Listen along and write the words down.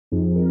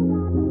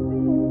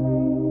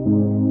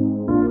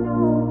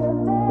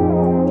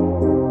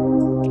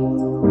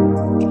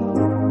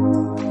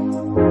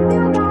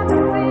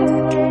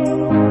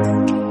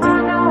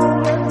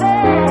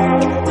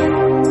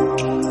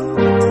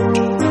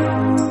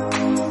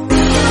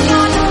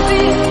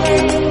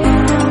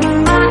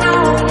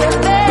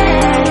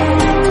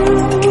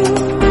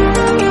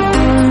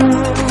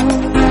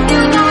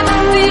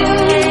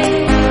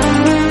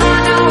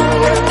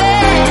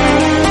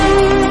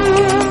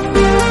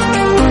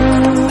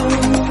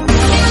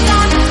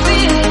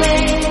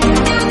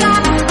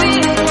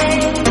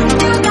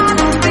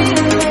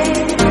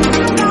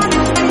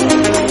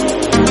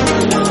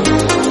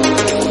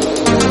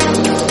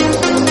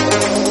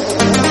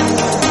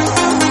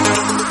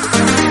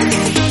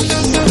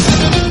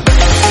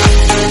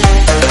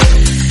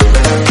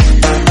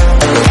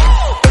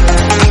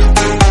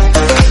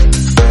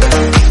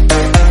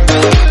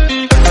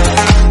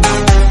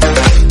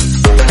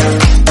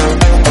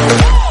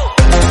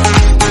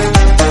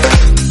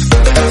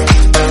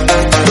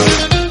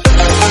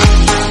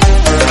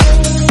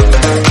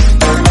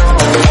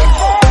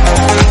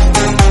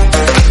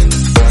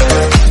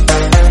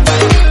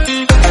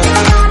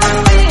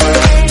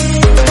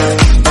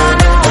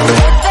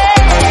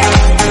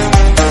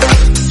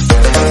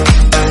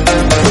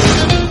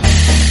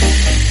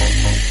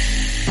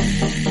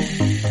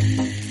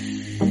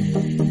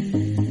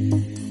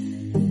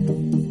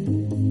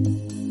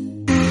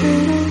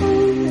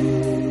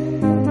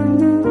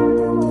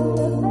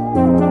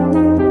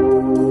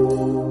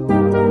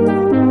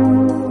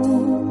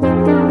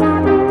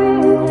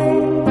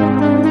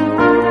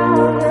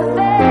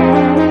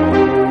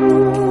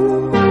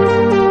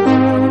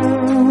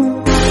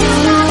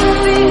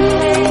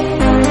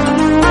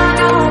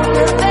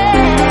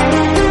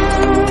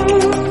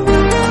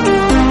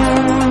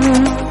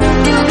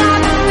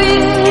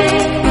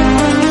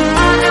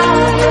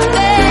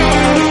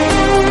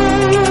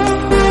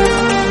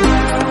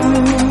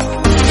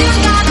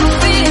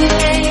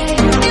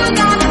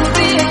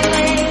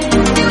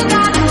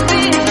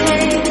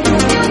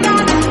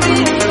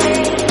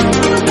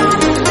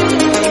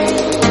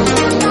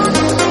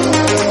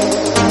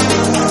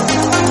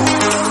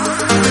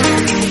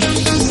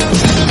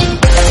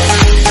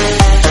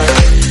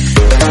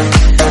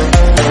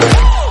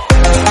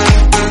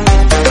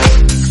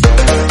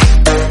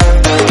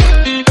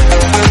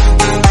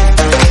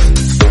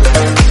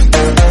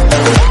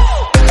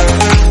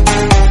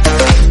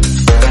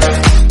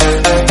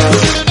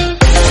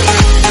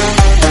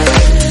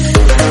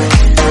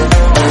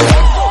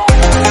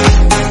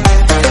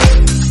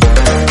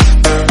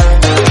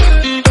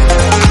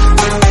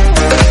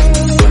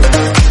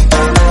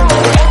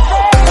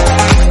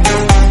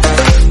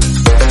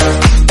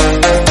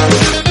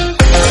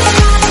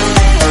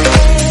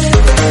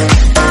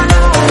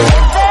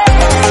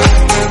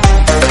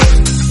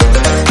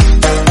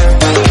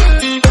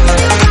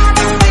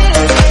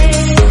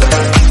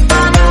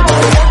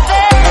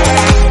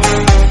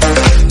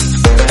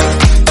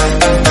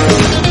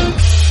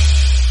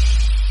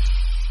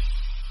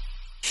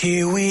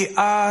Here we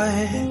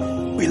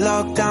are, we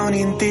locked down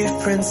in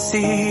different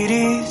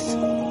cities,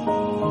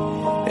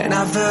 and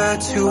our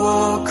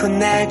virtual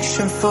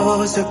connection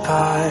falls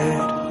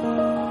apart.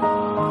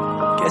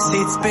 Guess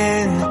it's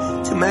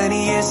been too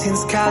many years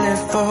since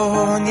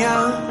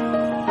California.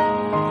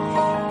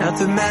 Now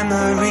the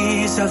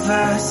memories of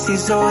us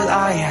is all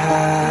I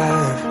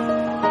have.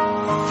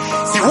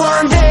 See,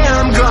 one day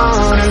I'm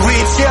gonna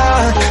reach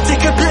ya,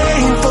 take a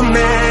plane for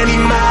many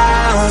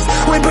miles.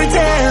 We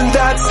pretend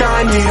that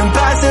time didn't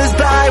pass us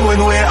by when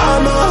we're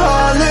on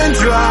Mulholland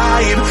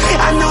Drive.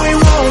 I know it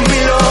won't be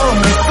long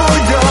before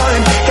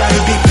dawn,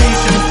 gotta be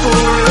patient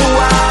for a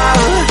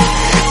while.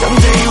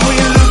 Someday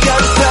we'll look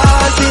at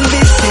stars in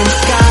this same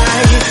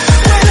sky,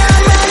 when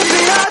I'm on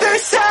the other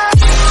side.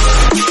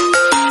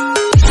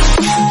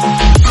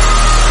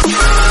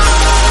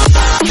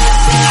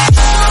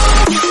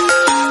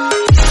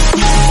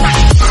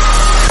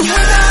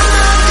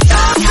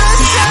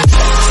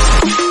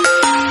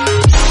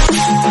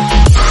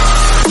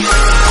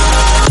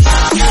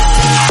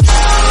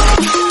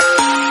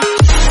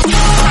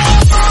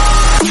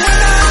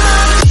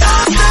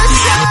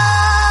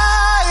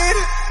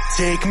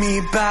 Take me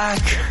back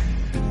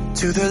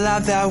to the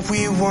life that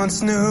we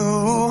once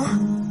knew,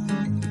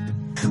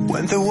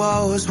 when the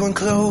walls weren't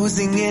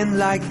closing in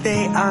like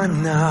they are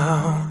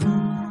now.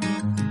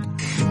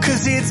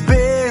 Cause it's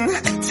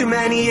been too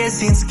many years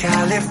since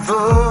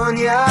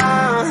California.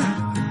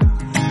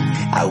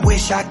 I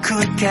wish I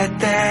could get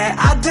there,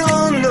 I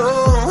don't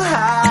know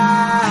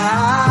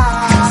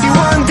how. See,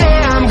 one day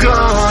I'm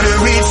gonna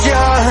reach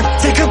ya,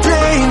 take a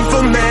plane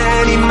for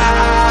many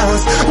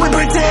miles. We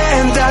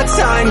pretend that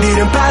time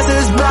didn't pass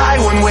us by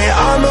when we're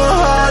on